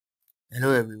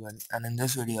Hello everyone, and in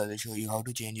this video I will show you how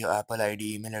to change your Apple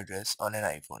ID email address on an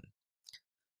iPhone.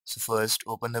 So first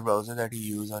open the browser that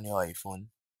you use on your iPhone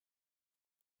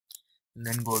and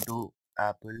then go to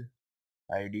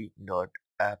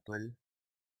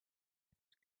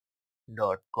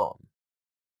appleid.apple.com.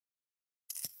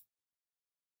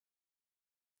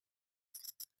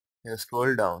 Here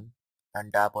scroll down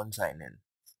and tap on sign in.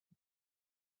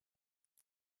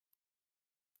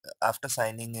 After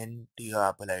signing in to your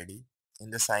Apple ID, in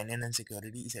the sign in and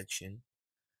security section,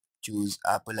 choose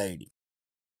Apple ID.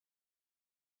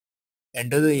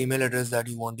 Enter the email address that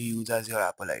you want to use as your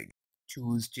Apple ID.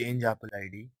 Choose change Apple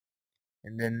ID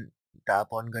and then tap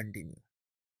on continue.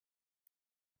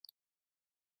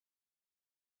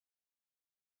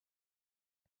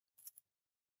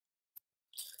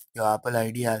 Your Apple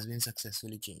ID has been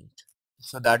successfully changed.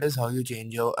 So that is how you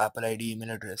change your Apple ID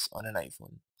email address on an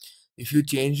iPhone. If you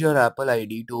change your Apple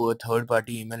ID to a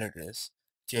third-party email address,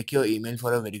 check your email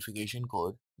for a verification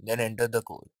code, then enter the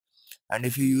code. And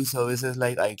if you use services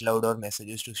like iCloud or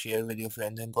Messages to share with your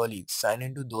friends and colleagues, sign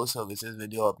into those services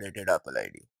with your updated Apple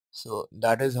ID. So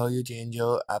that is how you change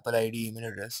your Apple ID email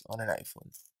address on an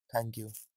iPhone. Thank you.